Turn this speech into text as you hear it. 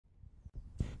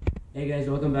Hey guys,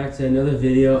 welcome back to another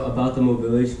video about the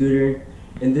mobility scooter.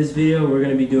 In this video we're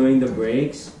going to be doing the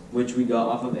brakes, which we got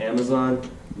off of Amazon,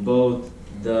 both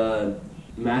the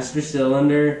master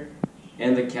cylinder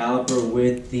and the caliper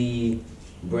with the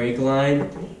brake line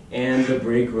and the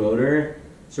brake rotor.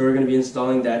 So we're going to be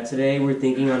installing that today. We're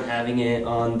thinking on having it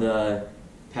on the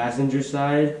passenger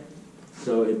side,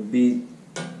 so it'd be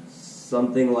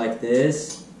something like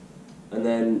this, and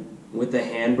then with the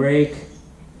handbrake.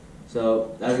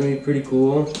 So that's going to be pretty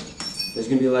cool. There's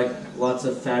going to be like lots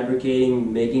of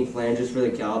fabricating, making flanges for the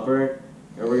caliper,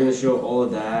 and we're going to show all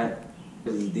of that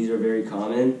because these are very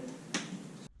common.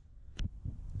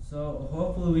 So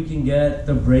hopefully we can get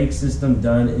the brake system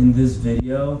done in this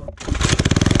video.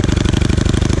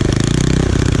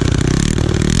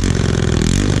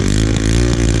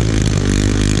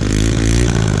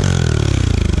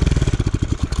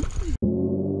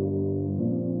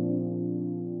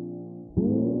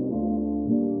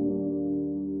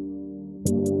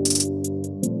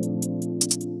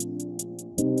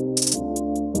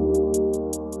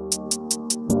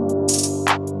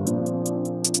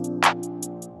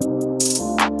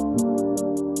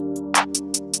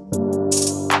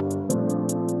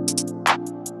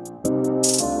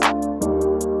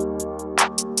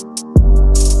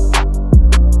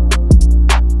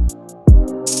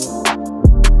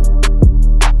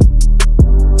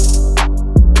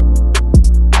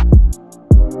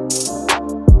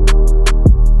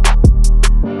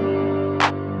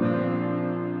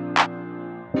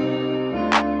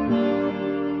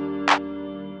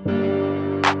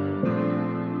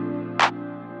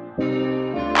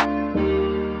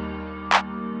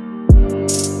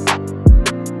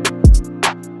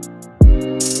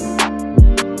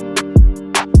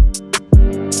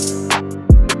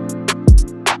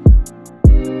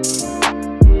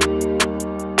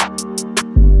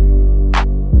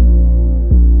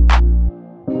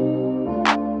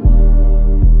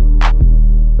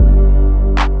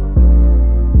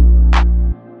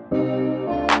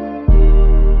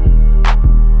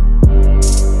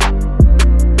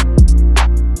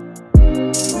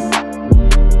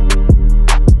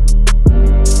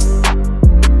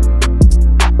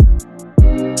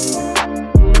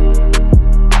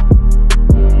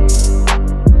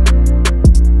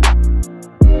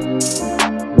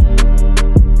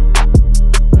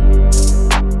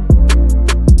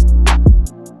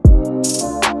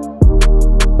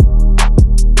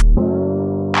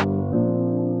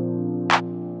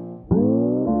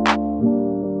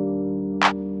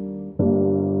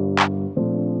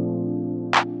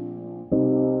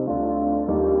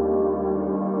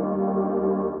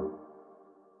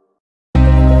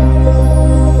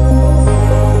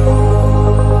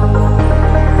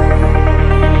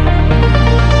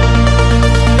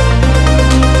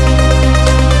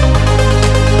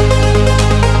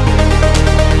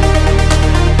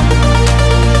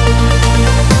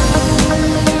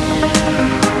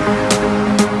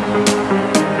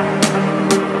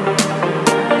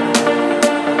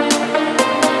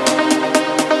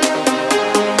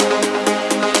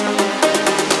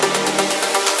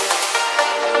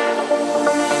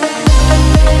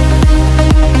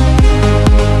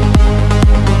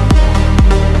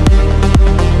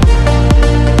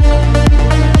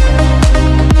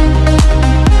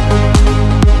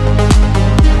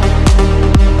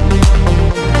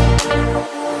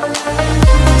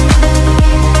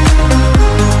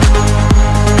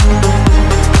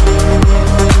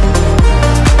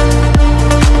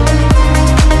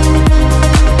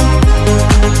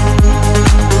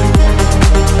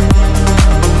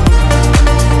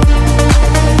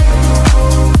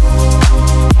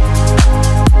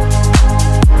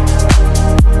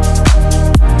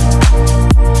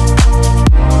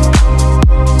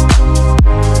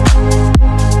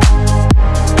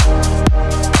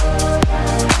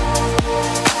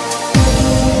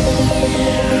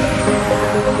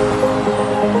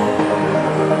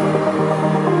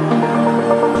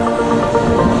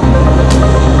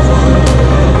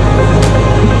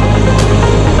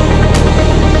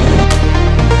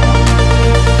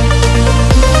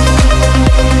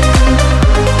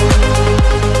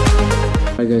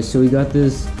 Alright guys, so we got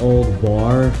this old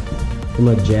bar from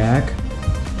a jack,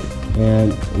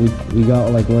 and we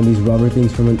got like one of these rubber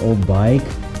things from an old bike.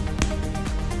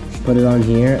 Just put it on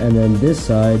here, and then this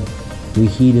side we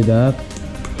heated up,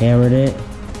 hammered it,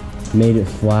 made it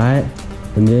flat,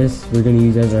 and this we're going to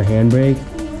use as our handbrake.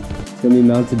 It's going to be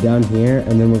mounted down here,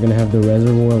 and then we're going to have the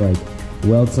reservoir like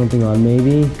weld something on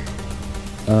maybe.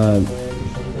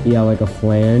 Yeah, like a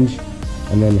flange,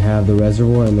 and then have the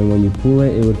reservoir, and then when you pull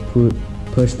it, it would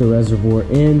push the reservoir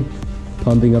in,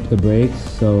 pumping up the brakes.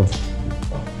 So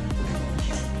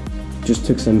just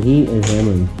took some heat and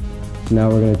hammering. So now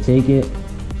we're gonna take it,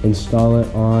 install it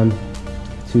on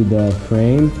to the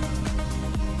frame,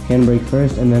 handbrake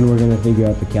first, and then we're gonna figure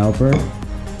out the caliper.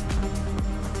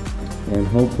 And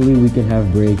hopefully we can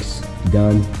have brakes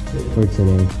done for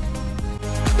today.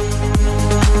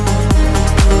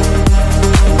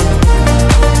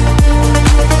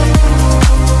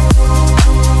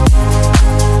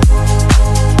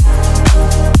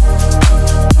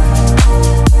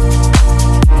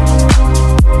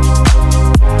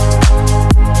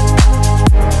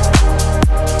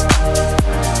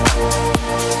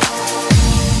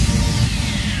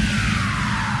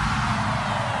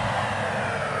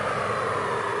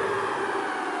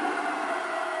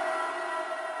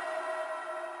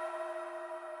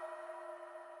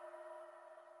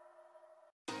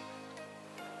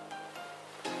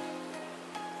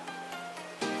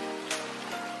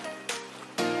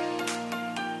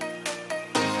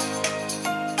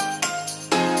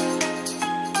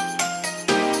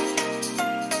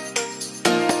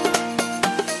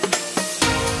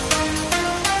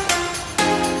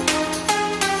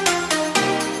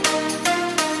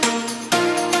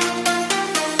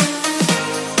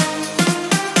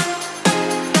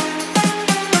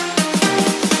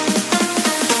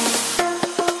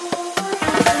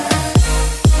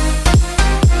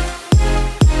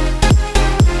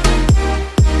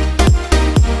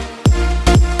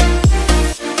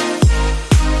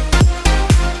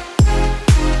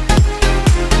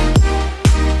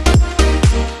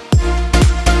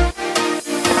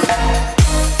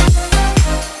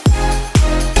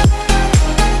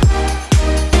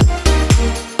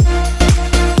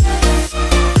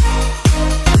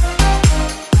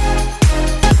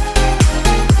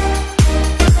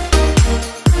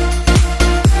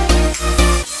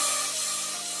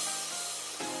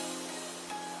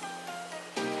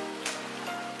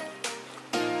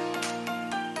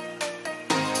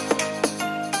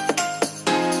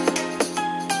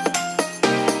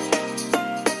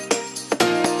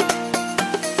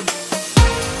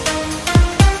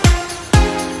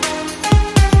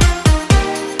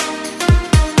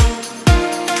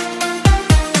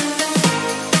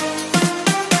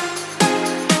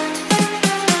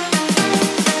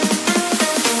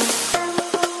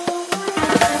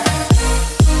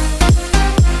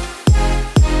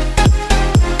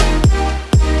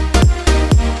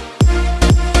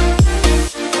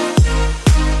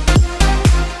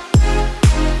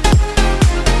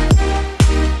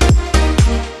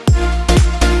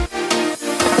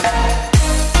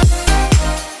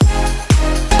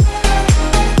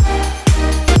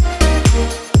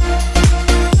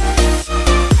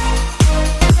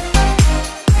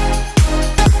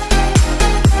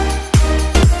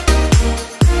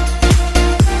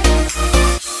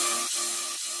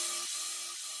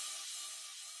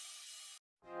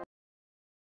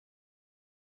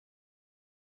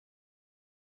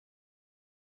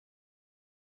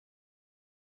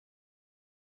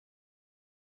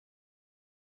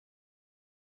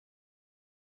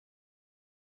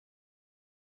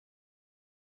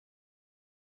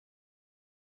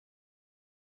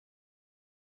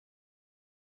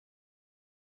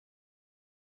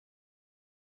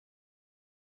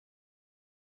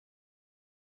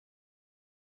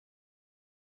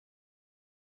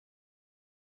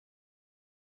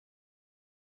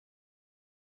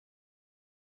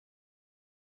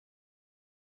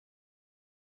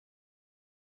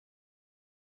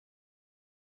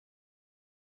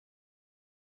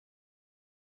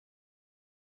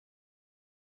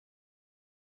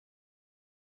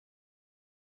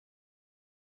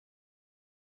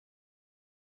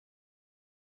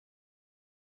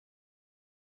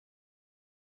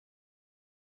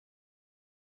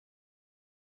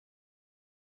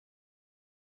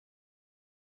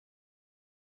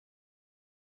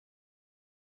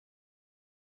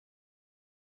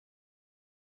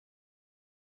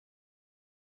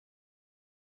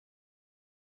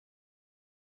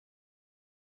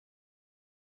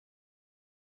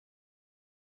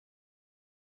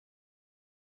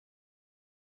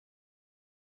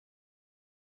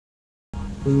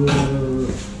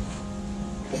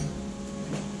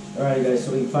 Alright guys,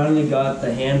 so we finally got the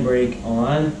handbrake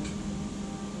on.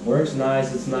 Works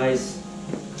nice, it's nice,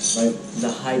 like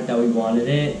the height that we wanted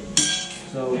it.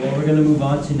 So what we're gonna move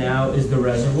on to now is the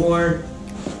reservoir.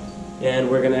 And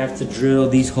we're gonna have to drill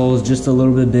these holes just a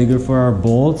little bit bigger for our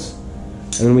bolts.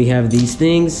 And then we have these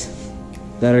things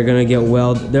that are gonna get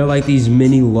welded. They're like these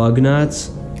mini lug nuts.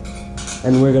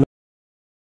 And we're gonna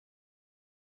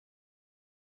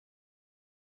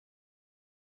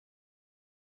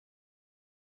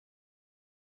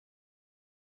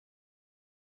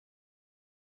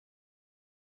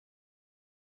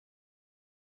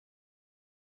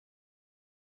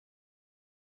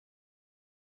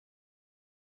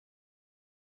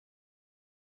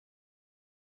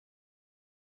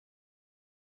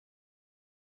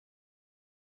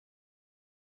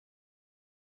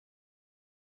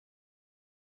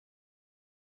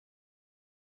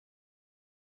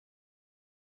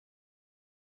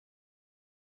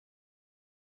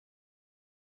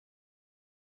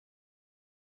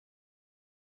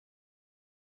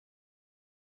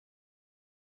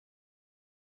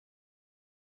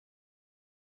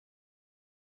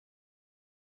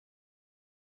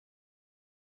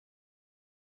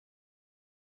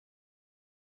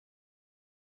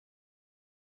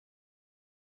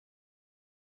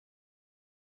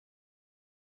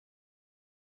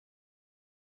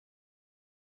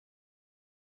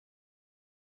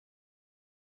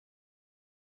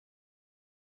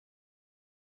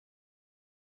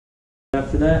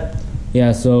after that.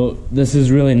 Yeah, so this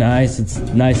is really nice. It's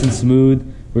nice and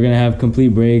smooth. We're gonna have complete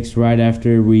brakes right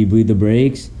after we bleed the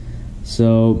brakes.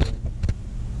 So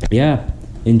yeah,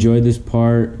 enjoy this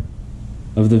part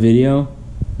of the video.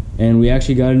 And we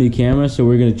actually got a new camera, so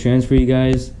we're gonna transfer you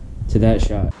guys to that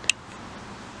shot.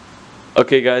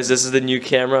 Okay guys, this is the new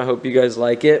camera. I hope you guys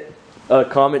like it.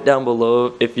 Comment down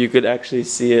below if you could actually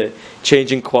see a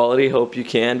change in quality. Hope you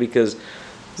can, because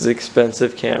it's an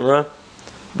expensive camera.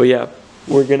 But yeah,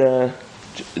 we're gonna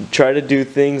try to do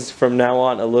things from now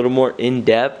on a little more in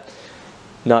depth,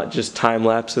 not just time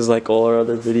lapses like all our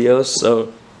other videos.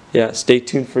 So yeah, stay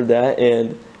tuned for that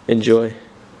and enjoy.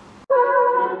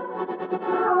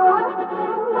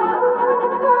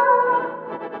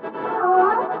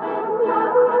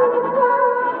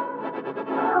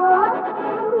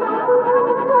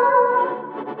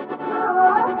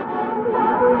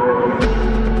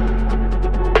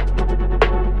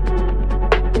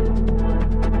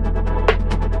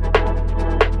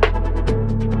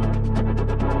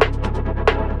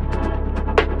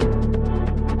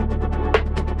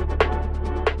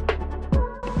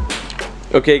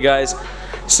 Okay guys,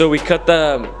 so we cut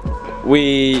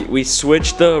we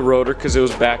switched the rotor because it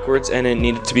was backwards and it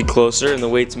needed to be closer, and the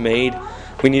way it's made,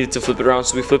 we needed to flip it around,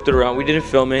 so we flipped it around. We didn't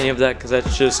film any of that because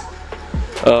that's just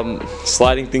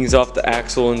sliding things off the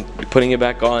axle and putting it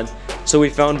back on. So we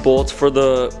found bolts for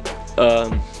the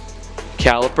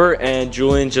caliper, and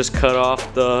Julian just cut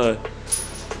off the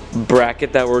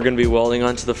bracket that we're going to be welding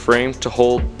onto the frame to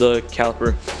hold the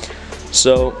caliper.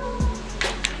 So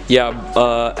yeah,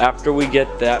 after we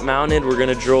get that mounted, we're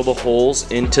gonna drill the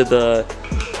holes into the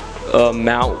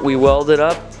mount we welded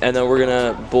up, and then we're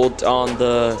gonna bolt on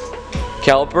the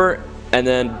caliper and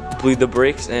then bleed the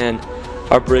brakes, and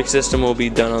our brake system will be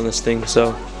done on this thing.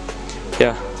 So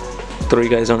yeah, throw you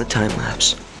guys on a time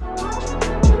lapse.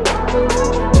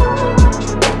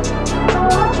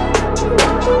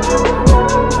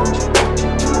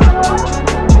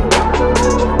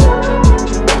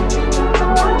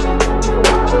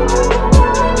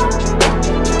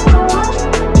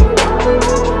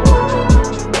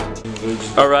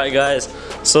 Alright guys,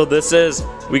 so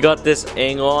we got this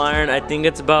angle iron. I think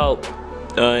it's about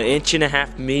 1.5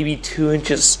 inches, maybe 2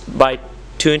 inches by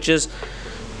 2 inches.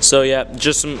 So yeah,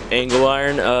 just some angle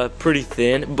iron, pretty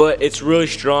thin, but it's really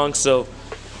strong. So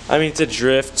I mean, it's a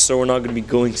drift, so we're not going to be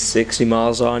going 60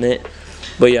 miles on it.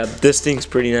 But yeah, this thing's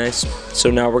pretty nice.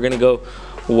 So now we're going to go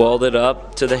weld it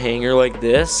up to the hanger like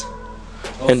this,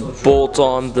 and bolt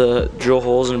on the drill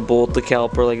holes and bolt the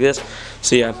caliper like this.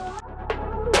 So yeah.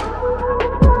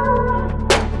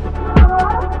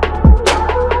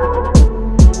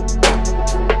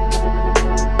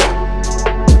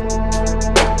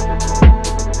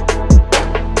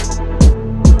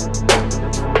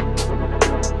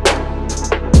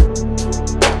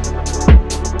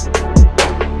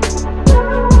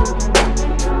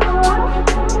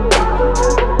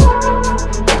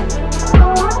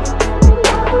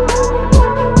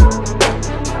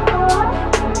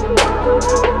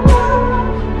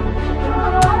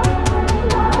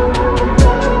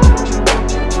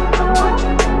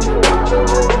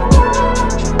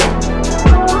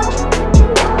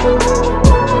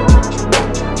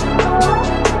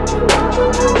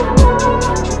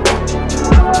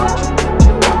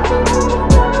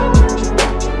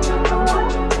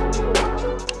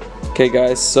 Okay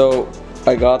guys, so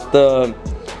I got the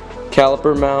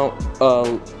caliper mount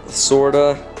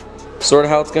sorta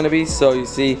how it's gonna be. So you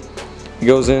see it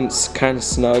goes in kind of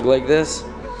snug like this.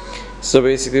 So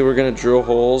basically we're gonna drill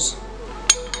holes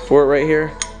for it right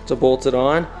here to bolt it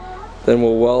on, then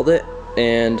we'll weld it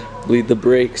and bleed the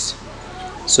brakes.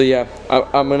 So yeah,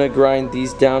 I'm gonna grind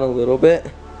these down a little bit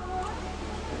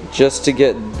just to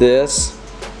get this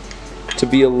to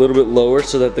be a little bit lower,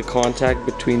 so that the contact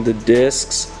between the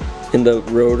discs in the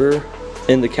rotor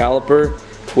and the caliper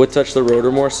would touch the rotor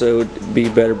more, so it would be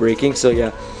better braking. So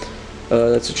yeah,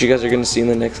 that's what you guys are going to see in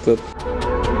the next clip.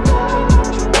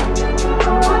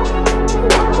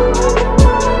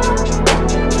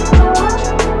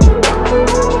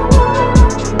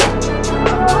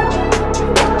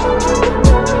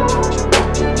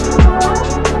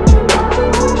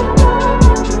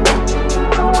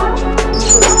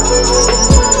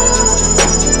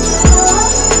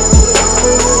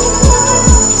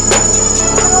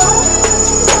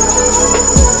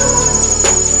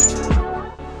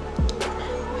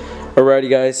 Alrighty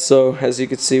guys, so as you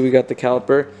can see, we got the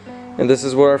caliper, and this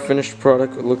is what our finished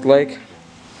product would look like.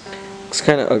 It's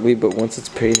kind of ugly, but once it's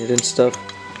painted and stuff,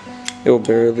 it will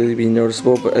barely be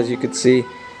noticeable. But as you can see,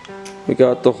 we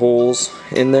got the holes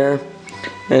in there.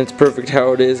 and it's perfect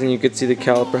how it is, and you can see the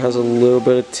caliper has a little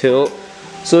bit of tilt,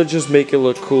 so just make it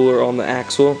look cooler on the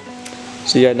axle.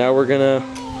 So yeah, now we're gonna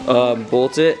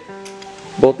bolt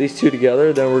these two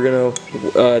together, then we're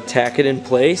gonna tack it in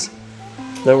place,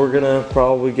 then we're gonna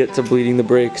probably get to bleeding the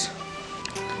brakes.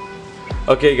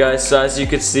 Okay guys, so as you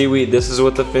can see, this is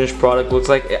what the finished product looks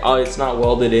like. It's not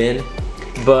welded in,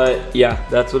 but yeah,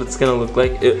 that's what it's gonna look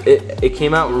like. It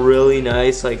came out really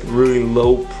nice, like really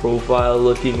low profile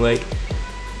looking. Like,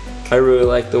 I really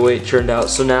like the way it turned out.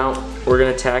 So now we're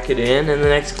gonna tack it in the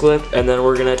next clip, and then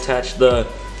we're gonna attach the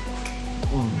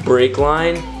brake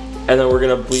line, and then we're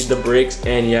gonna bleed the brakes,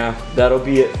 and yeah, that'll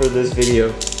be it for this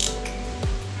video.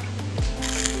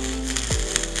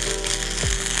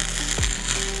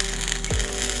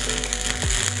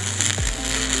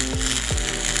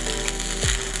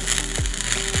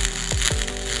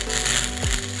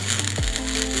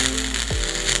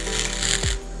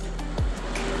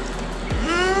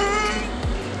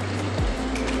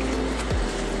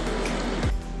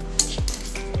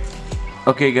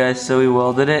 Okay guys, so we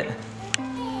welded it.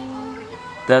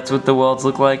 That's what the welds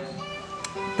look like.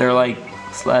 They're like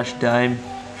 /dime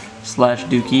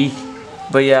 /dookie.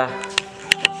 But yeah,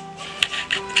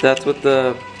 that's what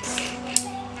the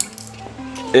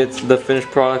finished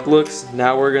product looks.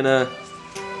 Now we're gonna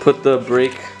put the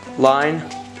brake line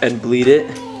and bleed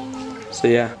it. So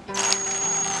yeah.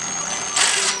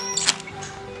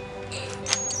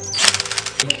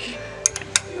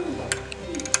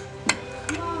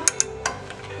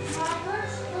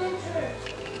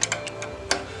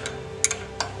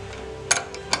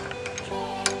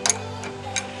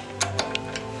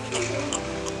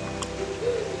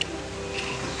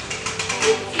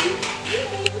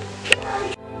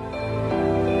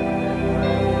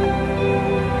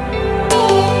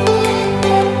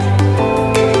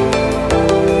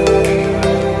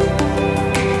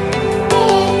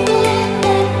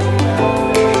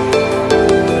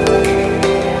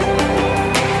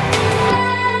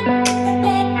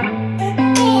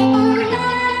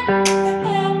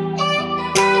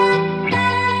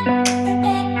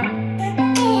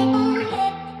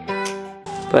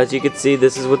 But as you can see,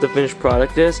 this is what the finished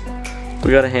product is.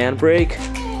 We got a handbrake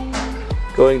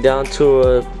going down to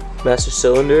a master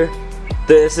cylinder.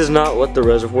 This is not what the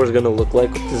reservoir is going to look like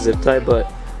with the zip tie,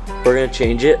 but we're going to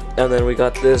change it. And then we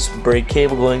got this brake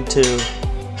cable going to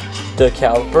the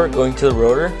caliper, going to the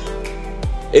rotor.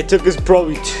 It took us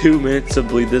probably 2 minutes to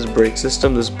bleed this brake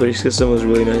system. This brake system was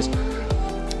really nice.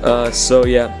 So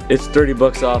yeah, it's 30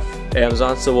 bucks off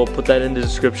Amazon, so we'll put that in the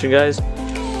description, guys,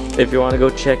 if you want to go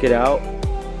check it out.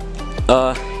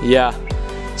 Yeah,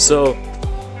 so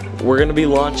we're gonna be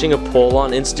launching a poll on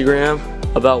Instagram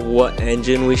about what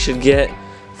engine we should get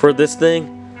for this thing.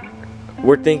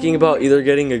 We're thinking about either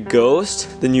getting a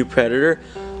Ghost, the new Predator,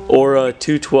 or a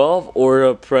 212, or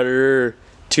a Predator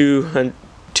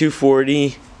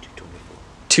 240,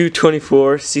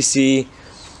 224 cc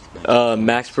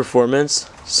max performance.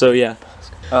 So yeah,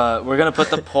 We're gonna put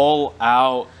the poll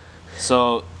out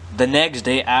so the next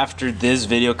day after this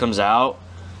video comes out.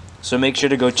 So make sure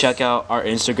to go check out our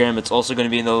Instagram. It's also going to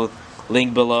be in the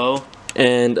link below.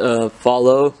 And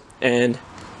follow and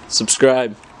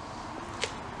subscribe.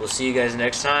 We'll see you guys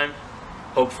next time.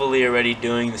 Hopefully you're already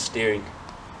doing the steering.